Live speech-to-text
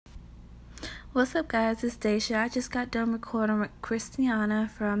What's up, guys? It's Daesha. I just got done recording with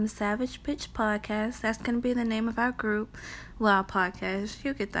Christiana from Savage Pitch Podcast. That's going to be the name of our group. Well, our podcast.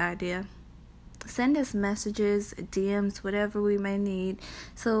 You get the idea. Send us messages, DMs, whatever we may need,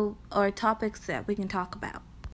 or topics that we can talk about.